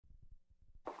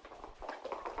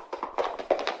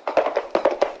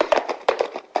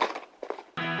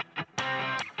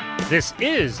This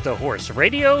is the Horse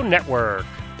Radio Network.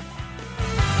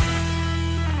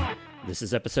 This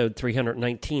is episode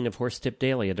 319 of Horse Tip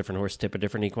Daily, a different horse tip, a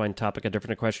different equine topic, a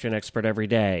different equestrian expert every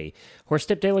day. Horse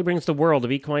Tip Daily brings the world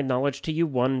of equine knowledge to you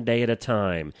one day at a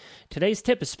time. Today's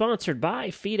tip is sponsored by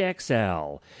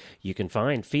FeedXL. You can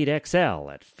find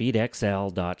FeedXL at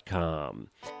FeedXL.com.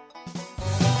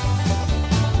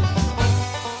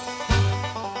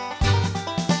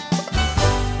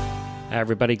 Hi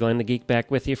everybody, Glenn the Geek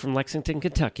back with you from Lexington,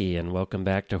 Kentucky, and welcome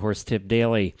back to Horse Tip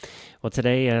Daily. Well,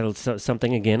 today,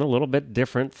 something again a little bit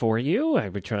different for you. I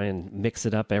would try and mix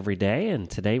it up every day, and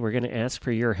today we're going to ask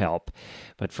for your help.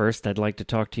 But first, I'd like to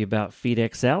talk to you about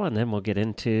FeedXL, and then we'll get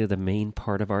into the main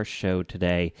part of our show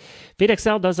today.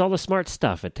 FeedXL does all the smart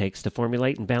stuff it takes to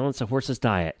formulate and balance a horse's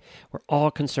diet. We're all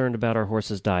concerned about our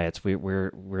horse's diets.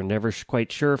 We're never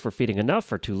quite sure if we're feeding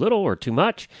enough or too little or too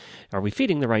much. Are we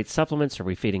feeding the right supplements? Are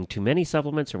we feeding too many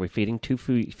supplements? Are we feeding too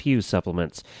few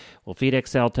supplements? Well,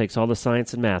 FeedXL takes all the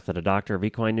science and math that a doctor of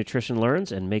equine nutrition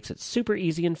learns and makes it super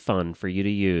easy and fun for you to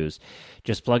use.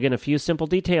 Just plug in a few simple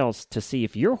details to see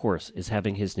if your horse is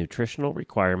having his nutritional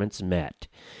requirements met.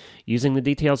 Using the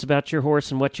details about your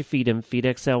horse and what you feed him,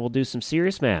 FeedXL will do some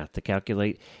serious math to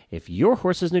calculate if your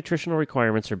horse's nutritional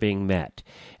requirements are being met.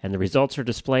 And the results are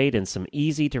displayed in some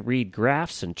easy-to-read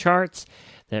graphs and charts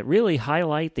that really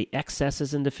highlight the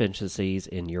excesses and deficiencies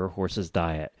in your horse's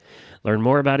diet. Learn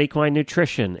more about equine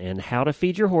nutrition and how to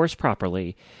feed your horse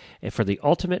properly for the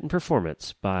ultimate in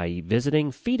performance by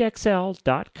visiting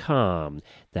FeedXL.com.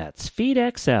 That's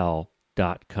FeedXL.com.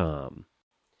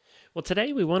 Well,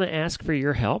 today we want to ask for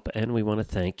your help, and we want to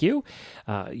thank you.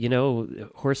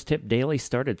 Horse Tip Daily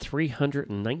started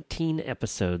 319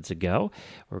 episodes ago.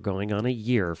 We're going on a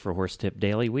year for Horse Tip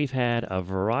Daily. We've had a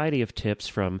variety of tips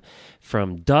from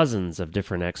dozens of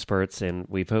different experts, and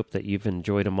we've hoped that you've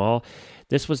enjoyed them all.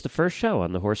 This was the first show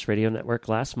on the Horse Radio Network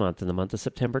last month, in the month of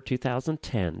September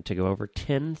 2010, to go over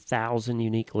 10,000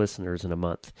 unique listeners in a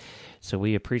month. So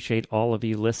we appreciate all of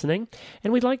you listening,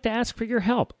 and we'd like to ask for your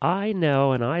help. I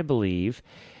know and I believe,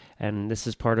 and this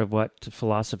is part of what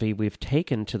philosophy we've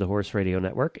taken to the Horse Radio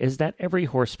Network, is that every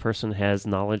horse person has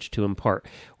knowledge to impart.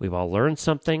 We've all learned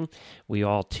something. We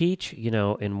all teach,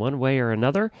 in one way or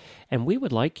another, and we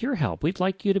would like your help. We'd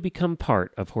like you to become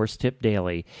part of Horse Tip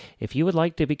Daily. If you would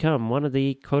like to become one of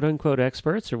the quote-unquote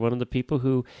experts or one of the people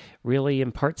who really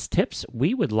imparts tips,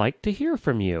 we would like to hear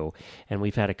from you. And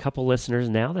we've had a couple listeners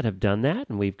now that have done that,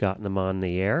 and we've gotten them on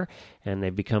the air, and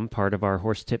they've become part of our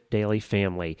Horse Tip Daily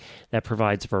family. That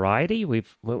provides variety.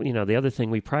 The other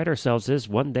thing we pride ourselves is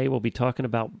one day we'll be talking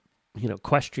about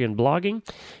equestrian blogging,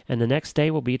 and the next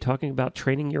day we'll be talking about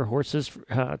training your horses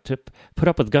to put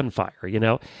up with gunfire.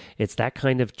 It's that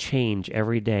kind of change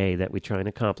every day that we try and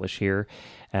accomplish here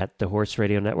at the Horse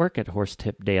Radio Network at Horse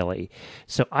Tip Daily.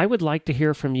 So I would like to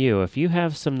hear from you. If you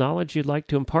have some knowledge you'd like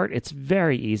to impart, it's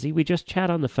very easy. We just chat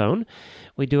on the phone.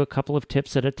 We do a couple of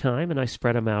tips at a time, and I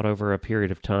spread them out over a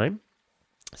period of time.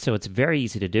 So it's very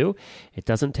easy to do. It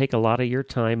doesn't take a lot of your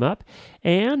time up.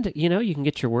 And, you can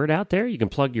get your word out there. You can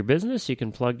plug your business. You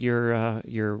can plug your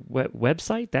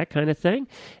website, that kind of thing.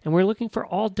 And we're looking for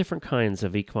all different kinds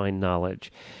of equine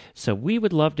knowledge. So we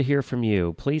would love to hear from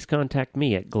you. Please contact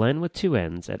me at Glenn with 2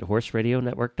 N's at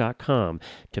horseradionetwork.com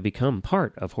to become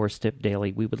part of Horse Tip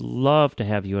Daily. We would love to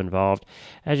have you involved.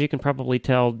 As you can probably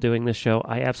tell doing this show,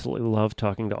 I absolutely love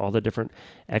talking to all the different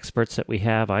experts that we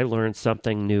have. I learn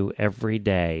something new every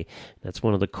day. That's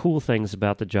one of the cool things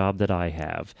about the job that I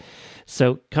have.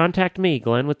 So contact me,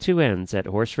 Glenn with 2 N's at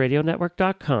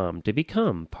horseradionetwork.com to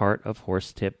become part of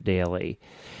Horse Tip Daily.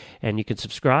 And you can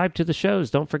subscribe to the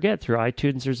shows, don't forget, through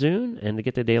iTunes or Zune, and to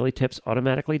get the daily tips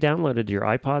automatically downloaded to your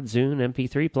iPod, Zune,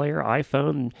 MP3 player,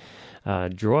 iPhone,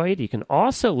 Droid. You can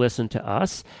also listen to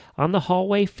us on the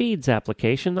Hallway Feeds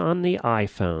application on the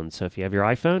iPhone. So if you have your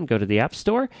iPhone, go to the App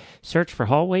Store, search for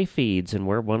Hallway Feeds, and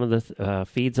we're one of the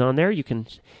feeds on there. You can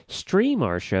stream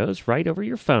our shows right over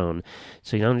your phone.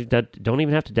 So you don't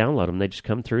even have to download them. They just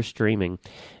come through streaming.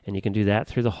 And you can do that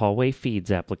through the Hallway Feeds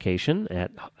application.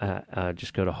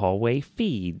 Just go to Hallway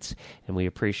Feeds, and we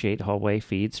appreciate Hallway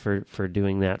Feeds for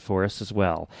doing that for us as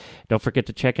well. Don't forget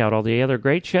to check out all the other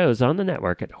great shows on the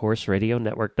network at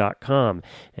horseradionetwork.com,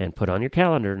 and put on your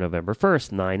calendar November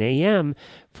 1st, 9 a.m.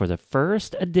 for the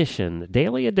first edition,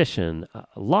 daily edition,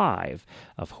 live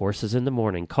of Horses in the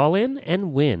Morning. Call in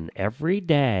and win every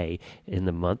day in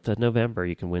the month of November.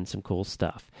 You can win some cool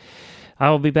stuff. I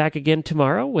will be back again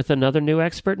tomorrow with another new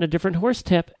expert and a different horse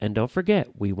tip. And don't forget,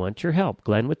 we want your help.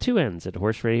 Glenn with 2 N's at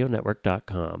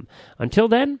horseradionetwork.com. Until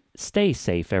then, stay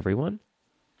safe, everyone.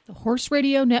 The Horse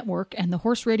Radio Network and the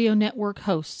Horse Radio Network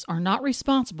hosts are not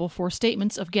responsible for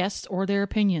statements of guests or their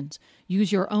opinions. Use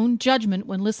your own judgment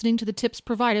when listening to the tips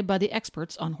provided by the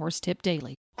experts on Horse Tip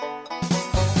Daily.